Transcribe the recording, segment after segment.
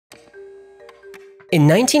In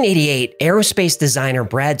 1988, aerospace designer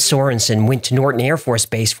Brad Sorenson went to Norton Air Force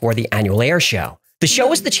Base for the annual air show. The show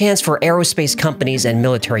was the chance for aerospace companies and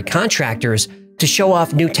military contractors to show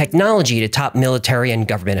off new technology to top military and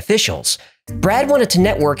government officials. Brad wanted to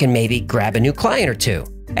network and maybe grab a new client or two.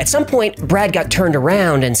 At some point, Brad got turned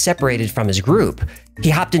around and separated from his group. He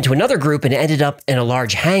hopped into another group and ended up in a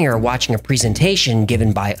large hangar watching a presentation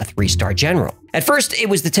given by a 3-star general. At first, it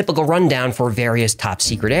was the typical rundown for various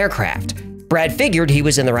top-secret aircraft. Brad figured he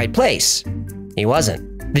was in the right place. He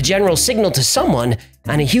wasn't. The general signaled to someone,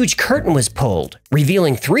 and a huge curtain was pulled,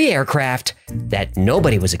 revealing 3 aircraft that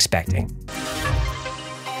nobody was expecting.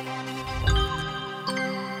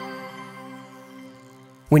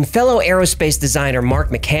 When fellow aerospace designer Mark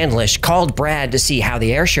McCandlish called Brad to see how the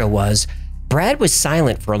airshow was, Brad was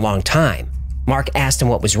silent for a long time. Mark asked him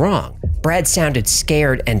what was wrong. Brad sounded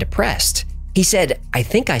scared and depressed. He said, "I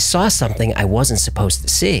think I saw something I wasn't supposed to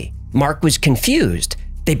see." Mark was confused.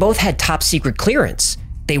 They both had top-secret clearance.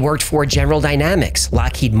 They worked for General Dynamics,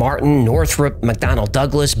 Lockheed Martin, Northrop, McDonnell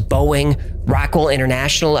Douglas, Boeing, Rockwell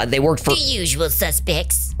International. They worked for the usual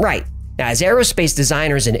suspects. Right. Now, as aerospace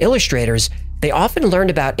designers and illustrators, they often learned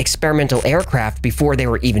about experimental aircraft before they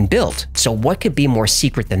were even built. So what could be more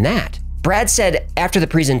secret than that? Brad said after the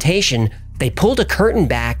presentation, they pulled a curtain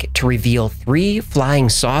back to reveal 3 flying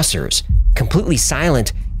saucers, completely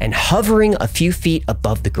silent and hovering a few feet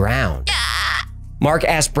above the ground. Mark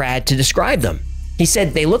asked Brad to describe them. He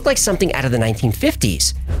said they looked like something out of the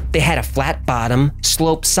 1950s. They had a flat bottom,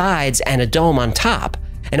 sloped sides, and a dome on top.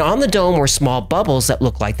 And on the dome were small bubbles that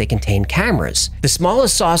looked like they contained cameras. The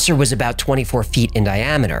smallest saucer was about 24 feet in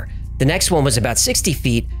diameter. The next one was about 60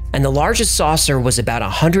 feet, and the largest saucer was about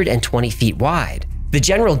 120 feet wide. The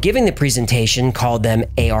general giving the presentation called them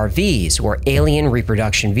ARVs, or Alien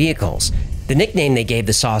Reproduction Vehicles. The nickname they gave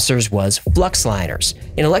the saucers was fluxliners.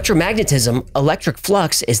 In electromagnetism, electric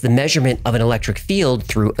flux is the measurement of an electric field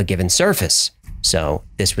through a given surface. So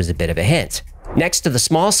this was a bit of a hint. Next to the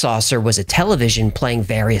small saucer was a television playing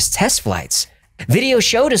various test flights. Video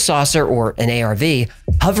showed a saucer, or an ARV,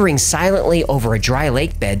 hovering silently over a dry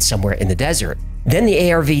lake bed somewhere in the desert. Then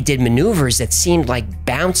the ARV did maneuvers that seemed like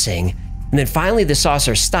bouncing, and then finally the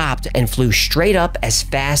saucer stopped and flew straight up as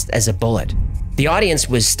fast as a bullet. The audience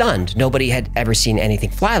was stunned. Nobody had ever seen anything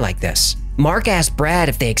fly like this. Mark asked Brad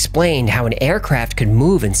if they explained how an aircraft could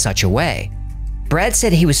move in such a way. Brad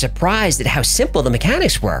said he was surprised at how simple the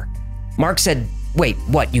mechanics were. Mark said, "Wait,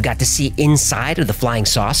 what, you got to see inside of the flying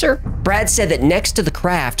saucer?" Brad said that next to the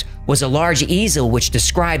craft was a large easel which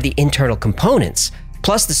described the internal components.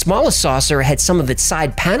 Plus, the smallest saucer had some of its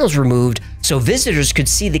side panels removed so visitors could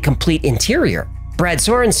see the complete interior. Brad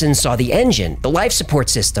Sorenson saw the engine, the life support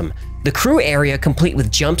system, the crew area complete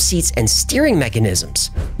with jump seats and steering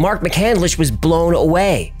mechanisms. Mark McCandlish was blown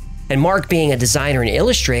away. And Mark, being a designer and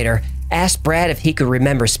illustrator, asked Brad if he could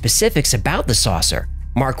remember specifics about the saucer.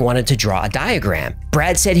 Mark wanted to draw a diagram.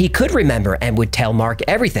 Brad said he could remember and would tell Mark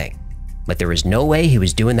everything, but there was no way he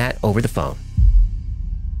was doing that over the phone.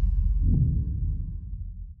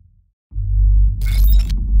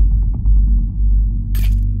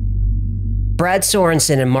 Brad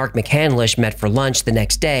Sorenson and Mark McCandlish met for lunch the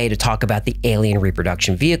next day to talk about the alien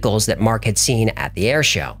reproduction vehicles that Mark had seen at the air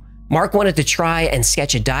show. Mark wanted to try and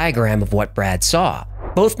sketch a diagram of what Brad saw.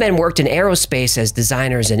 Both men worked in aerospace as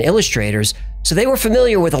designers and illustrators, so they were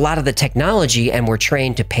familiar with a lot of the technology and were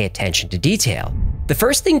trained to pay attention to detail. The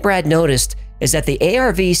first thing Brad noticed is that the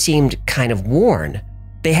ARV seemed kind of worn.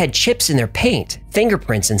 They had chips in their paint,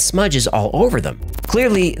 fingerprints, and smudges all over them.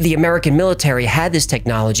 Clearly, the American military had this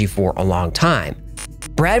technology for a long time.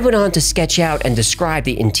 Brad went on to sketch out and describe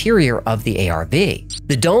the interior of the ARV.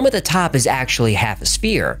 The dome at the top is actually half a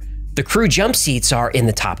sphere. The crew jump seats are in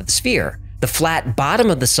the top of the sphere. The flat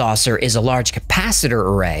bottom of the saucer is a large capacitor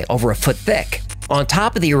array over a foot thick. On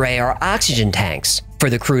top of the array are oxygen tanks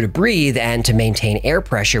for the crew to breathe and to maintain air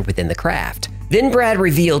pressure within the craft. Then Brad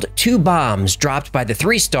revealed 2 bombs dropped by the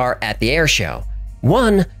 3-star at the air show.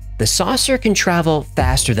 1, the saucer can travel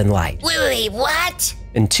faster than light. Wait, what?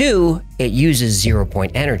 And 2, it uses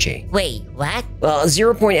zero-point energy. Wait, what? Well,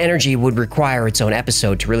 zero-point energy would require its own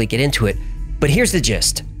episode to really get into it, but here's the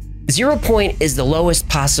gist. 0 point is the lowest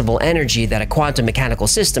possible energy that a quantum mechanical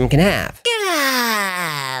system can have.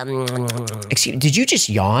 Excuse me, did you just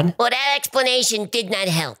yawn? Well, that explanation did not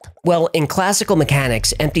help. Well, in classical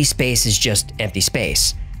mechanics, empty space is just empty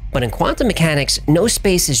space. But in quantum mechanics, no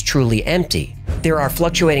space is truly empty. There are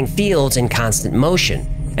fluctuating fields in constant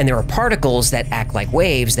motion, and there are particles that act like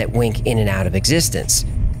waves that wink in and out of existence.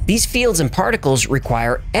 These fields and particles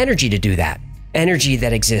require energy to do that. energy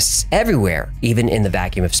that exists everywhere, even in the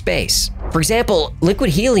vacuum of space. For example,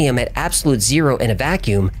 liquid helium at absolute zero in a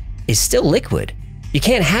vacuum is still liquid. You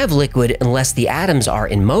can't have liquid unless the atoms are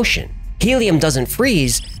in motion. Helium doesn't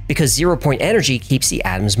freeze because zero-point energy keeps the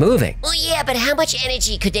atoms moving. Well, yeah, but how much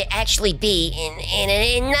energy could there actually be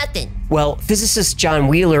in nothing? Well, physicists John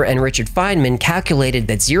Wheeler and Richard Feynman calculated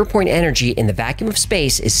that zero-point energy in the vacuum of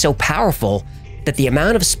space is so powerful that the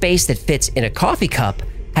amount of space that fits in a coffee cup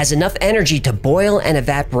has enough energy to boil and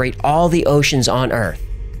evaporate all the oceans on Earth.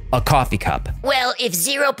 A coffee cup. Well, if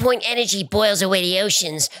zero-point energy boils away the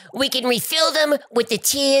oceans, we can refill them with the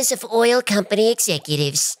tears of oil company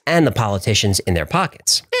executives. And the politicians in their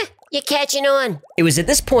pockets. You're catching on. It was at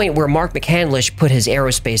this point where Mark McCandlish put his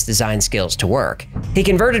aerospace design skills to work. He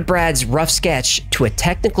converted Brad's rough sketch to a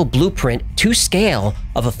technical blueprint to scale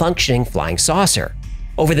of a functioning flying saucer.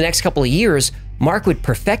 Over the next couple of years, Mark would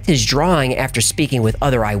perfect his drawing after speaking with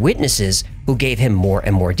other eyewitnesses who gave him more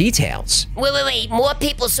and more details. Wait. More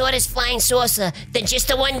people saw this flying saucer than just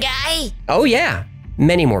the one guy? Oh yeah,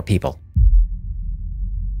 many more people.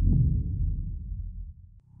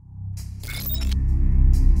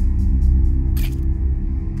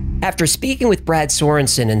 After speaking with Brad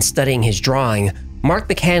Sorenson and studying his drawing, Mark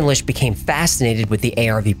McCandlish became fascinated with the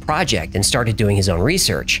ARV project and started doing his own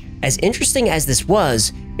research. As interesting as this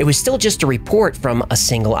was, it was still just a report from a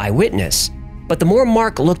single eyewitness. But the more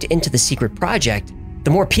Mark looked into the secret project,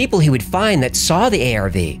 the more people he would find that saw the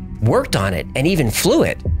ARV, worked on it, and even flew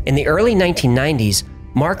it. In the early 1990s,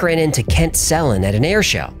 Mark ran into Kent Sellen at an air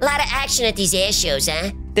show. A lot of action at these air shows,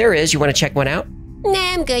 huh? There is. You want to check one out?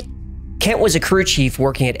 Nah, I'm good. Kent was a crew chief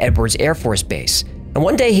working at Edwards Air Force Base, and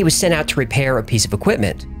one day he was sent out to repair a piece of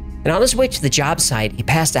equipment. And on his way to the job site, he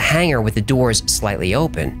passed a hangar with the doors slightly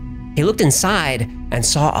open. He looked inside and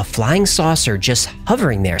saw a flying saucer just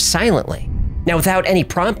hovering there silently. Now, without any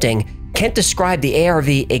prompting, Kent described the ARV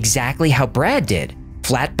exactly how Brad did.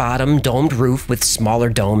 Flat bottom, domed roof with smaller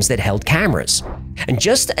domes that held cameras. And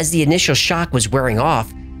just as the initial shock was wearing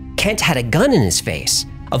off, Kent had a gun in his face.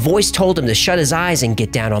 A voice told him to shut his eyes and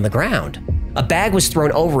get down on the ground. A bag was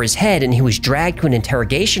thrown over his head and he was dragged to an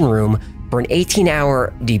interrogation room for an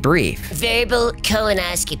 18-hour debrief. Verbal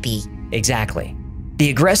colonoscopy. Exactly. The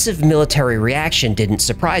aggressive military reaction didn't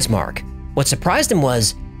surprise Mark. What surprised him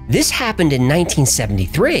was, this happened in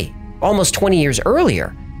 1973, almost 20 years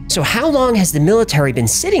earlier. So how long has the military been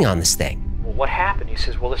sitting on this thing? Well, what happened? He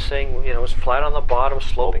says, well, this thing, was flat on the bottom,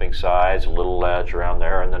 sloping sides, a little ledge around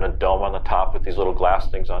there, and then a dome on the top with these little glass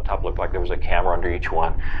things on top. Looked like there was a camera under each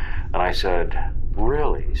one. And I said,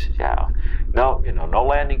 really? He said, yeah. No, no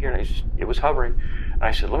landing gear. And it was hovering. And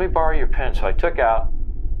I said, let me borrow your pen. So I took out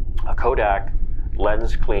a Kodak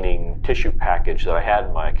lens cleaning tissue package that I had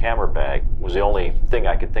in my camera bag. It was the only thing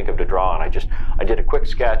I could think of to draw on. I did a quick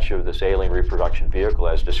sketch of this alien reproduction vehicle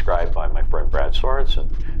as described by my friend Brad Sorenson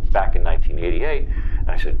back in 1988.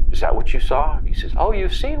 And I said, is that what you saw? And he says, oh,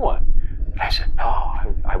 you've seen one. And I said,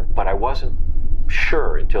 no, but I wasn't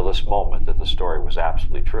sure until this moment that the story was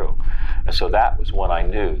absolutely true. And so that was when I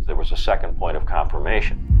knew there was a second point of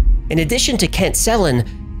confirmation. In addition to Kent Sellen,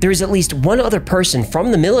 there is at least one other person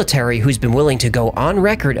from the military who's been willing to go on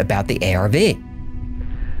record about the ARV.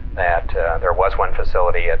 That there was one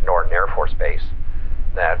facility at Norton Air Force Base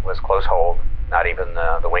that was close hold. Not even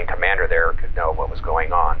the wing commander there could know what was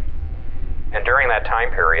going on. And during that time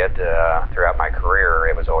period, throughout my career,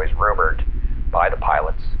 it was always rumored by the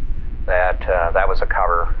pilots that that was a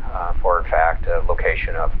cover for, in fact, a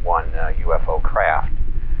location of one UFO craft.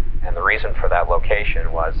 And the reason for that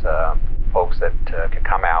location was folks that could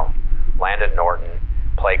come out, land at Norton,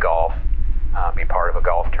 play golf, be part of a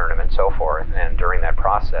golf tournament and so forth, and during that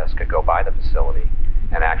process could go by the facility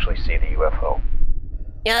and actually see the UFO.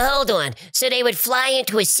 Now, hold on. So they would fly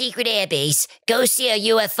into a secret airbase, go see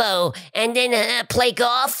a UFO, and then play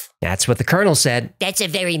golf? That's what the colonel said. That's a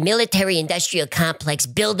very military-industrial complex,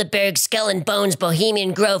 Bilderberg, skull and bones,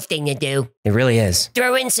 Bohemian Grove thing to do. It really is.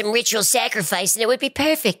 Throw in some ritual sacrifice and it would be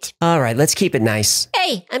perfect. All right, let's keep it nice.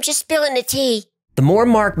 Hey, I'm just spilling the tea. The more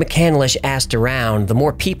Mark McCandlish asked around, the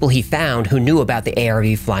more people he found who knew about the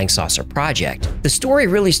ARV flying saucer project. The story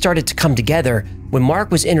really started to come together when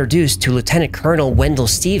Mark was introduced to Lieutenant Colonel Wendell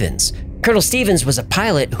Stevens. Colonel Stevens was a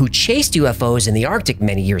pilot who chased UFOs in the Arctic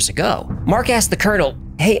many years ago. Mark asked the colonel,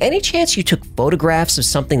 hey, any chance you took photographs of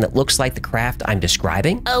something that looks like the craft I'm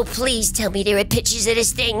describing? Oh, please tell me there are pictures of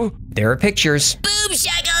this thing. There are pictures. Boom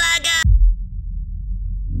shakalaka!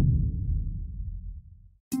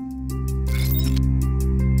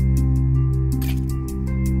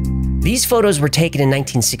 These photos were taken in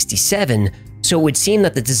 1967, so it would seem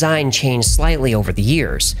that the design changed slightly over the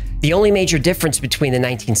years. The only major difference between the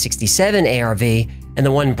 1967 ARV and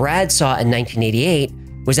the one Brad saw in 1988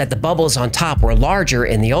 was that the bubbles on top were larger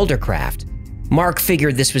in the older craft. Mark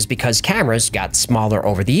figured this was because cameras got smaller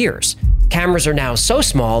over the years. Cameras are now so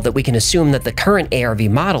small that we can assume that the current ARV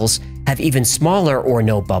models have even smaller or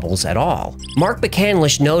no bubbles at all. Mark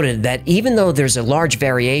McCandlish noted that even though there's a large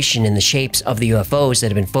variation in the shapes of the UFOs that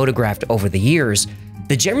have been photographed over the years,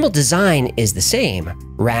 the general design is the same: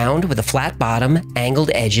 round with a flat bottom,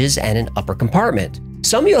 angled edges, and an upper compartment.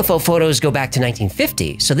 Some UFO photos go back to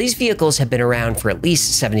 1950, so these vehicles have been around for at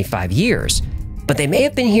least 75 years. But they may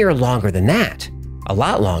have been here longer than that. A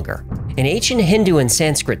lot longer. In ancient Hindu and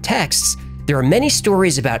Sanskrit texts, there are many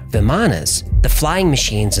stories about Vimanas, the flying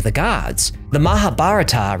machines of the gods. The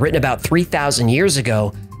Mahabharata, written about 3,000 years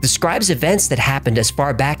ago, describes events that happened as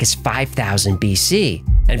far back as 5000 BC,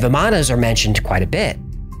 and Vimanas are mentioned quite a bit.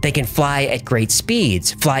 They can fly at great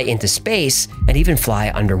speeds, fly into space, and even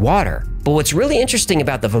fly underwater. But what's really interesting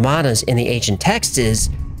about the Vimanas in the ancient texts is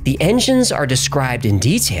the engines are described in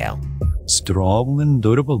detail. Strong and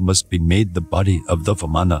durable must be made the body of the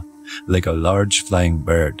Vimana, like a large flying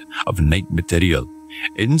bird of night material.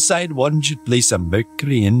 Inside one should place a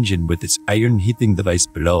mercury engine with its iron heating device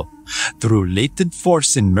below. Through latent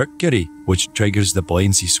force in mercury, which triggers the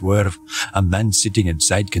buoyancy swerve, a man sitting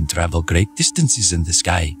inside can travel great distances in the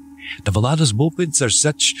sky. The Vimana's movements are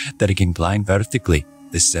such that it can climb vertically,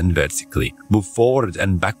 descend vertically, move forward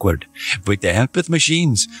and backward. With the help of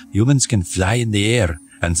machines, humans can fly in the air,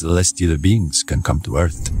 and celestial beings can come to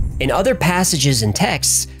Earth. In other passages and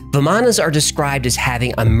texts, Vimanas are described as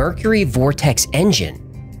having a mercury vortex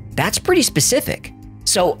engine. That's pretty specific.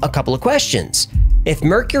 So, a couple of questions. If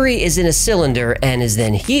mercury is in a cylinder and is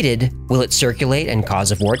then heated, will it circulate and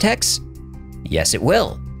cause a vortex? Yes, it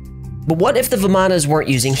will. But what if the Vimanas weren't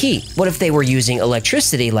using heat? What if they were using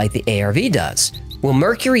electricity like the ARV does? Will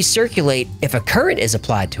mercury circulate if a current is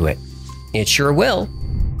applied to it? It sure will.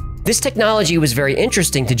 This technology was very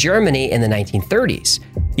interesting to Germany in the 1930s.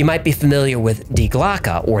 You might be familiar with Die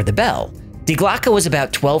Glocke, or the bell. Die Glocke was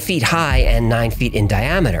about 12 feet high and 9 feet in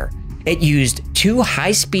diameter. It used two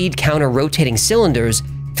high-speed counter-rotating cylinders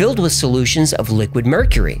filled with solutions of liquid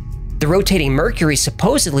mercury. The rotating mercury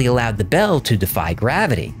supposedly allowed the bell to defy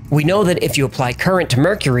gravity. We know that if you apply current to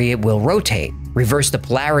mercury, it will rotate. Reverse the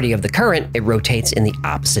polarity of the current, it rotates in the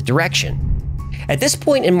opposite direction. At this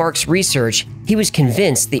point in Mark's research, he was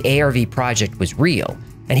convinced the ARV project was real,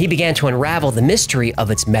 and he began to unravel the mystery of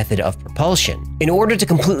its method of propulsion. In order to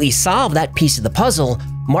completely solve that piece of the puzzle,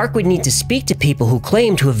 Mark would need to speak to people who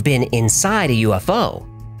claimed to have been inside a UFO.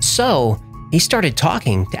 So, he started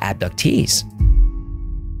talking to abductees.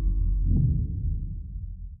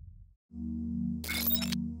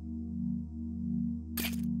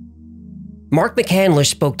 Mark McCandlish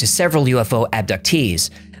spoke to several UFO abductees.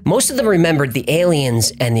 Most of them remembered the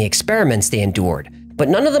aliens and the experiments they endured, but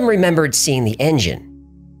none of them remembered seeing the engine,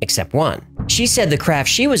 except one. She said the craft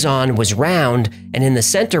she was on was round, and in the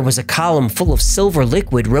center was a column full of silver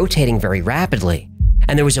liquid rotating very rapidly.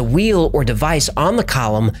 And there was a wheel or device on the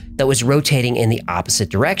column that was rotating in the opposite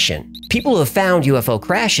direction. People who have found UFO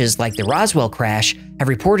crashes like the Roswell crash have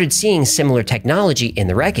reported seeing similar technology in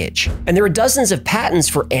the wreckage. And there are dozens of patents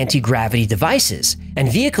for anti-gravity devices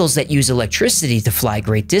and vehicles that use electricity to fly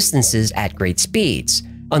great distances at great speeds.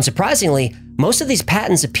 Unsurprisingly, most of these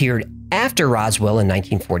patents appeared after Roswell in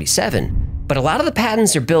 1947, but a lot of the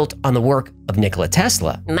patents are built on the work of Nikola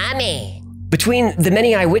Tesla. Mommy. Between the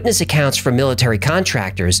many eyewitness accounts from military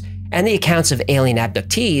contractors and the accounts of alien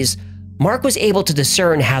abductees, Mark was able to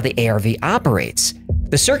discern how the ARV operates.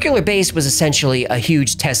 The circular base was essentially a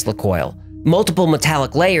huge Tesla coil, multiple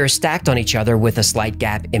metallic layers stacked on each other with a slight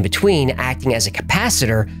gap in between acting as a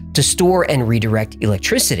capacitor to store and redirect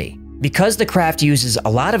electricity. Because the craft uses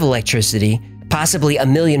a lot of electricity, possibly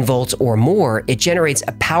 1,000,000 volts or more, it generates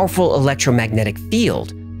a powerful electromagnetic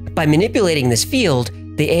field. By manipulating this field,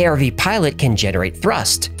 the ARV pilot can generate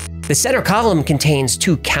thrust. The center column contains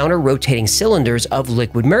two counter-rotating cylinders of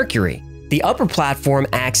liquid mercury. The upper platform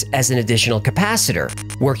acts as an additional capacitor,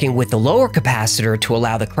 working with the lower capacitor to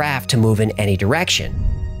allow the craft to move in any direction.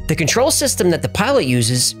 The control system that the pilot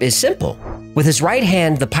uses is simple. With his right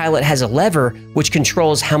hand, the pilot has a lever which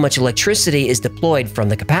controls how much electricity is deployed from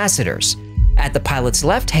the capacitors. At the pilot's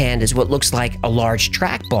left hand is what looks like a large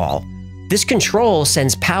trackball. This control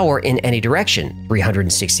sends power in any direction,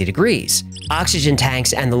 360 degrees. Oxygen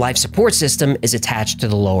tanks and the life support system is attached to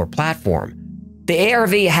the lower platform. The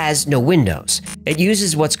ARV has no windows. It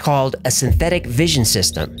uses what's called a synthetic vision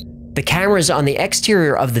system. The cameras on the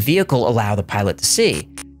exterior of the vehicle allow the pilot to see.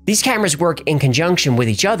 These cameras work in conjunction with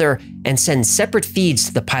each other and send separate feeds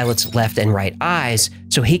to the pilot's left and right eyes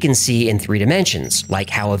so he can see in 3 dimensions, like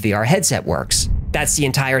how a VR headset works. That's the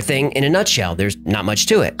entire thing in a nutshell. There's not much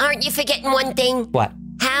to it. Aren't you forgetting one thing? What?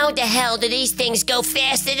 How the hell do these things go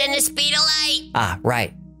faster than the speed of light? Ah,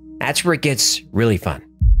 right. That's where it gets really fun.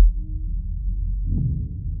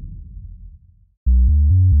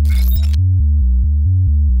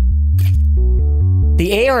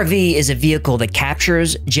 The ARV is a vehicle that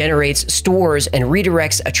captures, generates, stores, and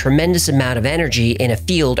redirects a tremendous amount of energy in a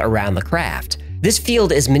field around the craft. This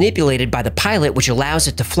field is manipulated by the pilot, which allows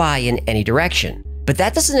it to fly in any direction. But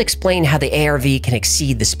that doesn't explain how the ARV can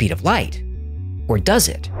exceed the speed of light. Or does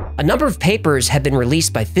it? A number of papers have been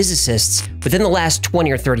released by physicists within the last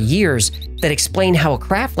 20 or 30 years that explain how a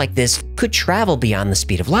craft like this could travel beyond the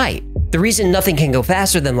speed of light. The reason nothing can go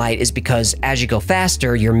faster than light is because as you go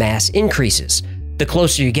faster, your mass increases. The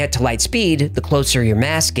closer you get to light speed, the closer your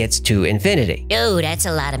mass gets to infinity. Ooh, that's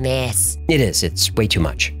a lot of mass. It is, it's way too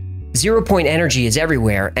much. Zero-point energy is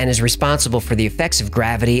everywhere and is responsible for the effects of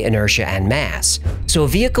gravity, inertia, and mass. So a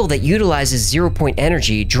vehicle that utilizes zero-point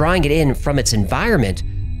energy, drawing it in from its environment,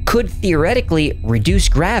 could theoretically reduce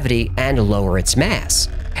gravity and lower its mass.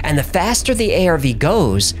 And the faster the ARV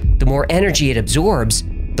goes, the more energy it absorbs,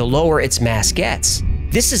 the lower its mass gets.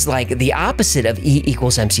 This is like the opposite of E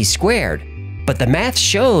equals mc squared. But the math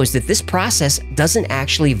shows that this process doesn't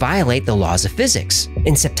actually violate the laws of physics.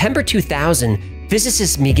 In September 2000,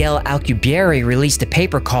 physicist Miguel Alcubierre released a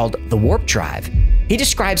paper called The Warp Drive. He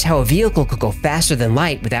describes how a vehicle could go faster than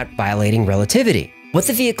light without violating relativity. What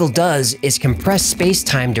the vehicle does is compress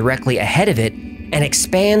space-time directly ahead of it and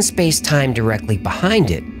expand space-time directly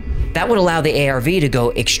behind it. That would allow the ARV to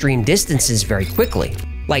go extreme distances very quickly,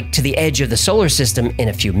 like to the edge of the solar system in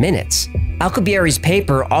a few minutes. Alcubierre's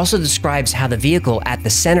paper also describes how the vehicle at the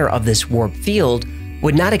center of this warp field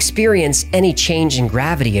would not experience any change in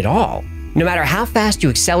gravity at all. No matter how fast you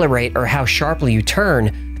accelerate or how sharply you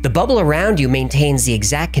turn, the bubble around you maintains the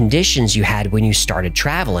exact conditions you had when you started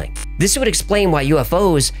traveling. This would explain why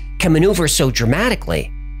UFOs can maneuver so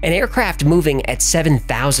dramatically. An aircraft moving at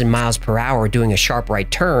 7,000 miles per hour doing a sharp right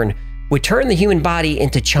turn would turn the human body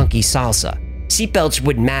into chunky salsa. Seatbelts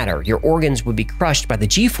wouldn't matter, your organs would be crushed by the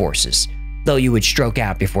G-forces, though you would stroke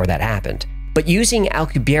out before that happened. But using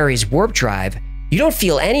Alcubierre's warp drive, you don't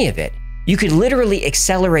feel any of it. You could literally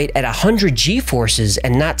accelerate at 100 G-forces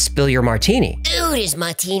and not spill your martini. Ooh, there's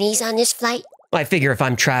martinis on this flight? I figure if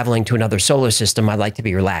I'm traveling to another solar system, I'd like to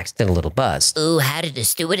be relaxed and a little buzzed. Ooh, how did the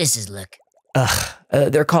stewardesses look?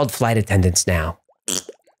 They're called flight attendants now.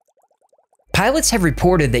 Pilots have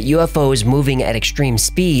reported that UFOs moving at extreme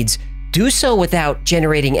speeds do so without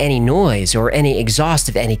generating any noise or any exhaust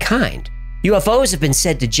of any kind. UFOs have been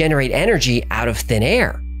said to generate energy out of thin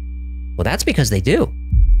air. Well, that's because they do.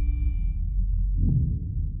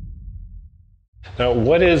 Now,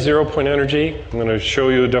 what is zero-point energy? I'm going to show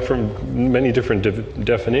you many different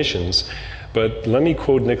definitions, but let me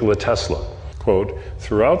quote Nikola Tesla. Quote,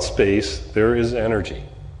 "Throughout space, there is energy.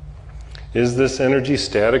 Is this energy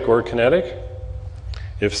static or kinetic?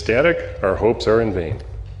 If static, our hopes are in vain.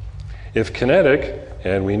 If kinetic,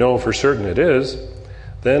 and we know for certain it is,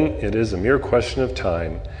 then it is a mere question of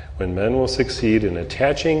time when men will succeed in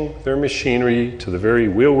attaching their machinery to the very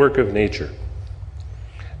wheelwork of nature.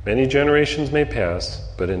 Many generations may pass,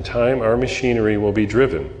 but in time our machinery will be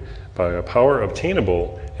driven by a power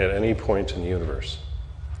obtainable at any point in the universe."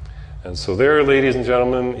 And so there, ladies and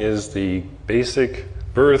gentlemen, is the basic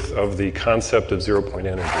birth of the concept of zero-point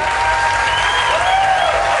energy.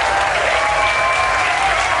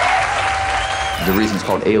 The reason it's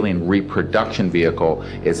called alien reproduction vehicle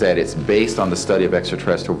is that it's based on the study of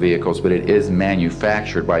extraterrestrial vehicles, but it is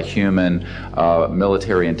manufactured by human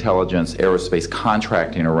military intelligence, aerospace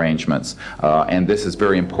contracting arrangements. And this is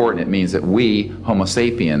very important. It means that we, Homo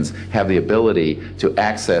sapiens, have the ability to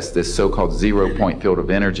access this so-called zero-point field of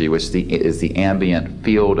energy, which is the ambient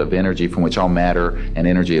field of energy from which all matter and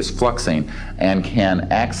energy is fluxing, and can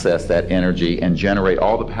access that energy and generate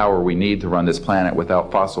all the power we need to run this planet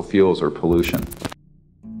without fossil fuels or pollution.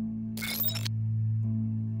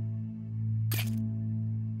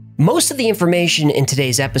 Most of the information in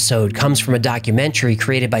today's episode comes from a documentary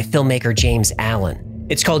created by filmmaker James Allen.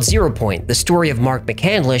 It's called Zero Point, the story of Mark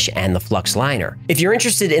McCandlish and the Flux Liner. If you're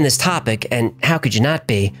interested in this topic, and how could you not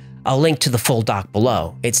be, I'll link to the full doc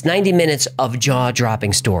below. It's 90 minutes of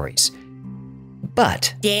jaw-dropping stories.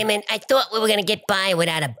 But... Damn it, I thought we were gonna get by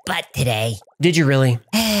without a butt today. Did you really?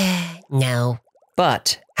 No.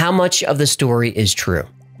 But how much of the story is true?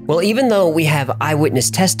 Well, even though we have eyewitness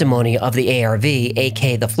testimony of the ARV,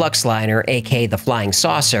 aka the Flux Liner, aka the Flying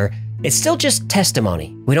Saucer, It's still just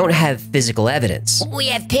testimony. We don't have physical evidence. We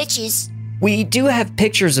have pictures. We do have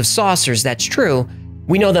pictures of saucers, that's true.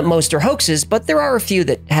 We know that most are hoaxes, but there are a few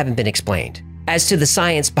that haven't been explained. As to the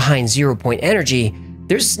science behind zero-point energy,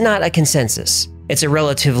 there's not a consensus. It's a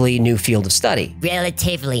relatively new field of study.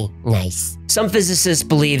 Relatively nice. Some physicists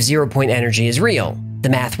believe zero-point energy is real. The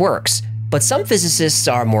math works. But some physicists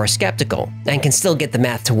are more skeptical and can still get the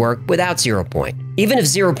math to work without zero-point. Even if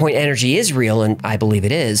zero-point energy is real, and I believe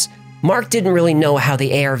it is, Mark didn't really know how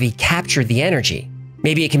the ARV captured the energy.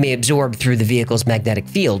 Maybe it can be absorbed through the vehicle's magnetic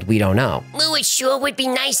field, we don't know. Well, it sure would be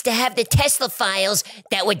nice to have the Tesla files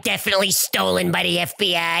that were definitely stolen by the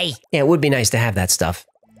FBI. Yeah, it would be nice to have that stuff.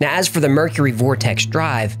 Now, as for the Mercury Vortex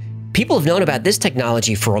Drive, people have known about this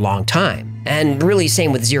technology for a long time. And really,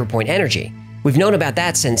 same with zero-point energy. We've known about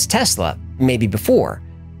that since Tesla, maybe before.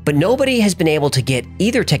 But nobody has been able to get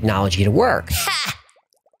either technology to work. Ha!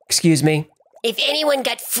 Excuse me? If anyone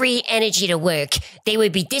got free energy to work, they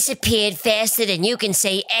would be disappeared faster than you can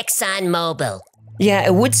say ExxonMobil. Yeah,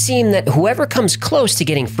 it would seem that whoever comes close to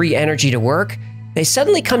getting free energy to work, they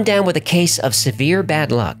suddenly come down with a case of severe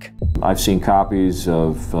bad luck. I've seen copies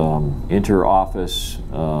of inter-office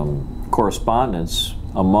correspondence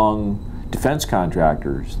among defense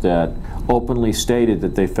contractors that openly stated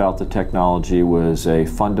that they felt the technology was a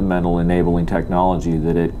fundamental enabling technology,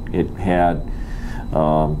 that it had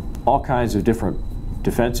all kinds of different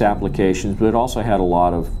defense applications, but it also had a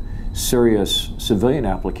lot of serious civilian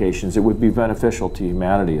applications that would be beneficial to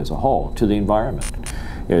humanity as a whole, to the environment.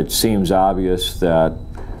 It seems obvious that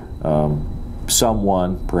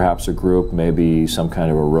someone, perhaps a group, maybe some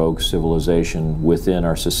kind of a rogue civilization within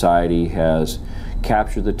our society, has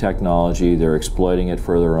captured the technology. They're exploiting it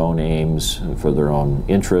for their own aims, for their own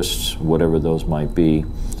interests, whatever those might be.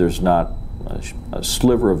 There's not a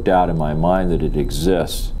sliver of doubt in my mind that it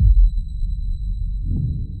exists.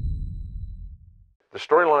 The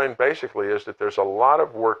storyline basically is that there's a lot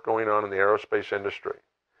of work going on in the aerospace industry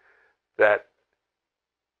that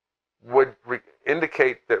would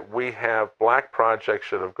indicate that we have black projects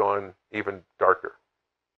that have gone even darker.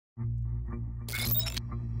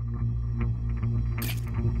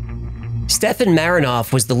 Stefan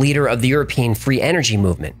Marinov was the leader of the European free energy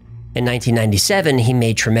movement. In 1997, he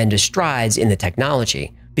made tremendous strides in the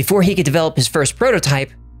technology. Before he could develop his first prototype,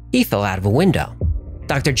 he fell out of a window.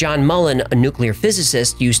 Dr. John Mullen, a nuclear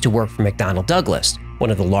physicist, used to work for McDonnell Douglas, one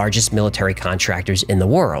of the largest military contractors in the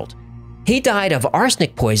world. He died of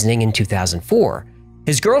arsenic poisoning in 2004.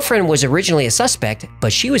 His girlfriend was originally a suspect,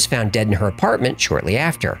 but she was found dead in her apartment shortly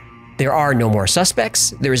after. There are no more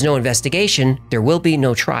suspects, there is no investigation, there will be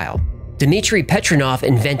no trial. Dmitry Petronov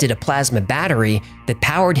invented a plasma battery that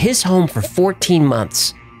powered his home for 14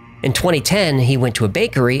 months. In 2010, he went to a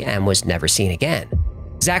bakery and was never seen again.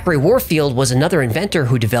 Zachary Warfield was another inventor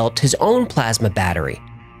who developed his own plasma battery.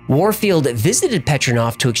 Warfield visited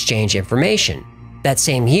Petronov to exchange information. That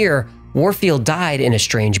same year, Warfield died in a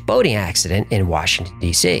strange boating accident in Washington,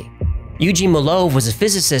 D.C. Eugene Malov was a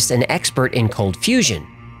physicist and expert in cold fusion.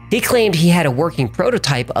 He claimed he had a working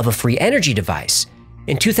prototype of a free energy device.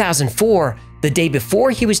 In 2004, the day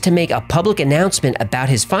before he was to make a public announcement about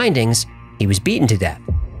his findings, he was beaten to death.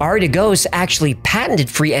 Ari Dagos actually patented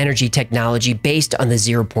free energy technology based on the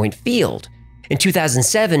zero-point field. In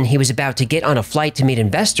 2007, he was about to get on a flight to meet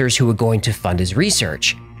investors who were going to fund his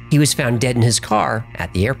research. He was found dead in his car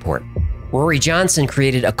at the airport. Rory Johnson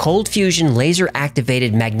created a cold fusion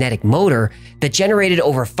laser-activated magnetic motor that generated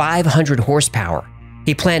over 500 horsepower.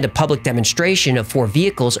 He planned a public demonstration of 4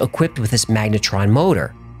 vehicles equipped with this magnetron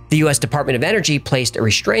motor. The U.S. Department of Energy placed a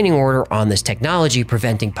restraining order on this technology,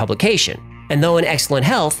 preventing publication. And though in excellent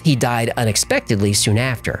health, he died unexpectedly soon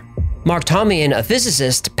after. Mark Tomian, a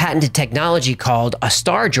physicist, patented technology called a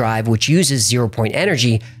star drive, which uses zero-point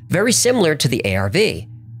energy, very similar to the ARV.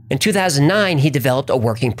 In 2009, he developed a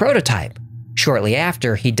working prototype. Shortly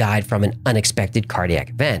after, he died from an unexpected cardiac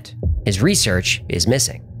event. His research is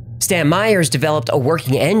missing. Stan Myers developed a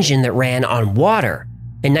working engine that ran on water.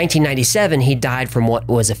 In 1997, he died from what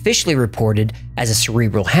was officially reported as a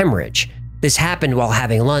cerebral hemorrhage. This happened while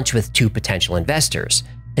having lunch with 2 potential investors.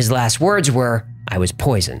 His last words were, "I was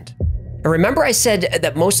poisoned." Remember I said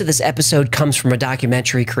that most of this episode comes from a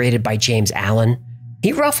documentary created by James Allen?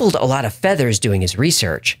 He ruffled a lot of feathers doing his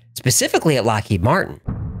research, specifically at Lockheed Martin.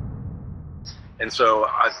 And so,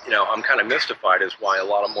 I'm kind of mystified as why a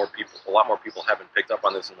lot more people haven't picked up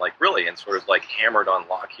on this and sort of hammered on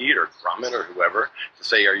Lockheed or Grumman or whoever to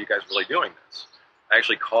say, "Are you guys really doing this?" I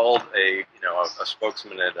actually called a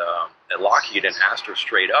spokesman at Lockheed and asked her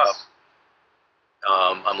straight up.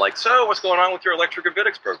 I'm like, "So, what's going on with your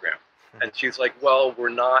electrogravitics program?" And she's like, "Well, we're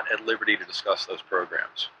not at liberty to discuss those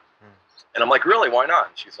programs." And I'm like, really, why not?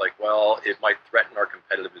 And she's like, well, it might threaten our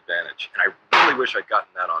competitive advantage. And I really wish I'd gotten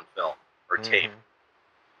that on film or tape.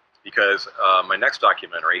 Because my next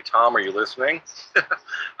documentary, Tom, are you listening?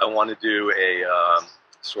 I want to do a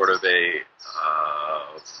sort of a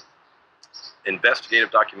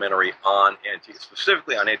investigative documentary on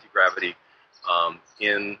specifically on anti-gravity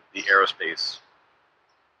in the aerospace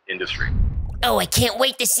industry. Oh, I can't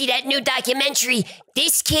wait to see that new documentary.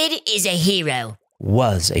 This kid is a hero.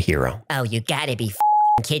 Was a hero. Oh, you gotta be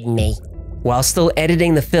kidding me. While still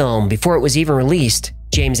editing the film before it was even released,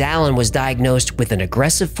 James Allen was diagnosed with an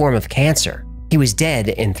aggressive form of cancer. He was dead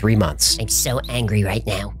in 3 months. I'm so angry right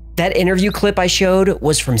now. That interview clip I showed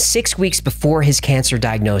was from 6 weeks before his cancer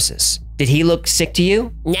diagnosis. Did he look sick to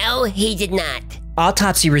you? No, he did not.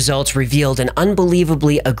 Autopsy results revealed an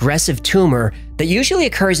unbelievably aggressive tumor that usually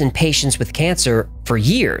occurs in patients with cancer for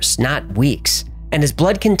years, not weeks. And his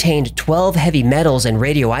blood contained 12 heavy metals and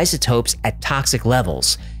radioisotopes at toxic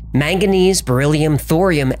levels. Manganese, beryllium,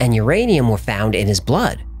 thorium, and uranium were found in his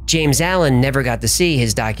blood. James Allen never got to see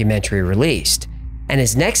his documentary released. And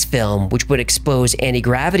his next film, which would expose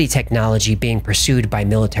anti-gravity technology being pursued by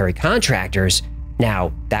military contractors,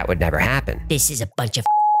 now that would never happen. This is a bunch of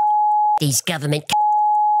these government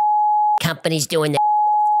companies doing the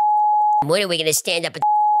when are we gonna stand up and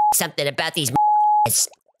something about these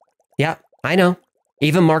Yeah, I know.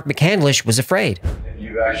 Even Mark McCandlish was afraid.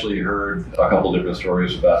 You've actually heard a couple different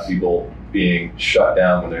stories about people being shut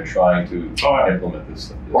down when they're trying to implement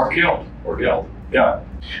this. Or killed. Or killed. Yeah.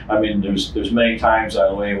 I mean, there's many times I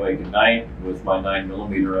lay awake at night with my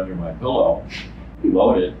 9mm under my pillow,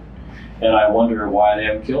 loaded, and I wonder why they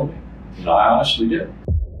haven't killed me. You know, I honestly did.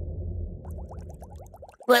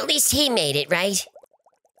 Well, at least he made it, right?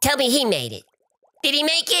 Tell me he made it. Did he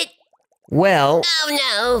make it? Well,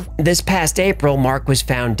 oh no. This past April, Mark was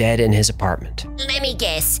found dead in his apartment. Let me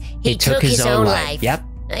guess. He took his own life. Yep.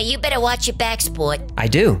 You better watch your back, sport. I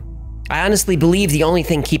do. I honestly believe the only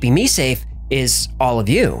thing keeping me safe is all of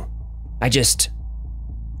you. I just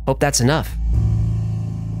hope that's enough.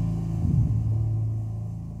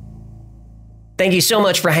 Thank you so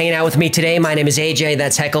much for hanging out with me today. My name is AJ,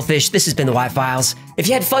 that's Hecklefish. This has been the Y-Files. If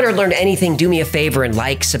you had fun or learned anything, do me a favor and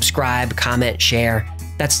like, subscribe, comment, share.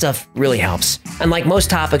 That stuff really helps. Unlike most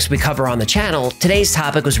topics we cover on the channel, today's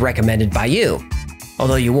topic was recommended by you.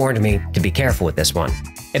 Although you warned me to be careful with this one.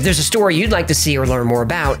 If there's a story you'd like to see or learn more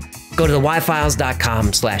about, go to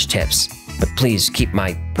theyfiles.com/tips. But please keep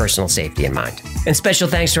my personal safety in mind. And special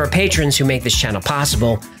thanks to our patrons who make this channel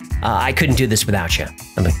possible. I couldn't do this without you.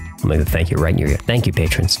 I'm gonna thank you right in your ear. Thank you,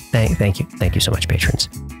 patrons. Thank you so much, patrons.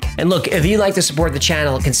 And look, if you'd like to support the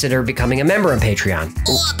channel, consider becoming a member on Patreon.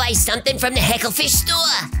 Or buy something from the Hecklefish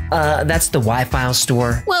store. That's the Y-Files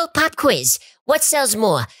store. Well, pop quiz. What sells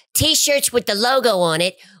more? T-shirts with the logo on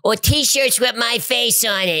it, or T-shirts with my face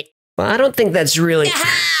on it? Well, I don't think that's really...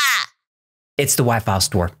 Aha! It's the Y-Files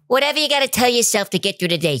store. Whatever you gotta tell yourself to get through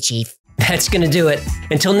the day, Chief. That's gonna do it.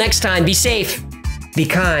 Until next time, be safe, be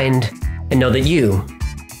kind, and know that you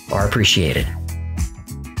are appreciated.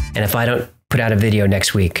 And if I don't put out a video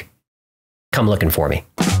next week, come looking for me.